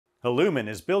Halumin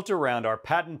is built around our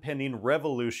patent-pending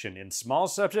revolution in small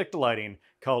subject lighting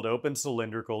called open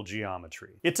cylindrical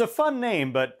geometry. It's a fun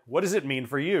name, but what does it mean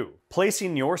for you?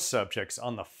 Placing your subjects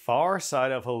on the far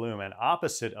side of Halumin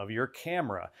opposite of your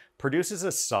camera produces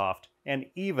a soft and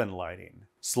even lighting.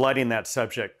 Sliding that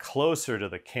subject closer to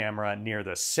the camera near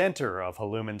the center of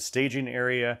Halumin's staging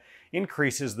area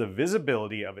increases the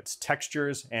visibility of its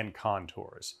textures and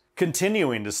contours.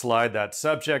 Continuing to slide that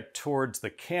subject towards the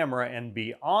camera and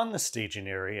beyond the staging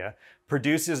area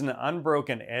produces an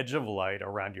unbroken edge of light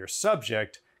around your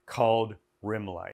subject called rim light.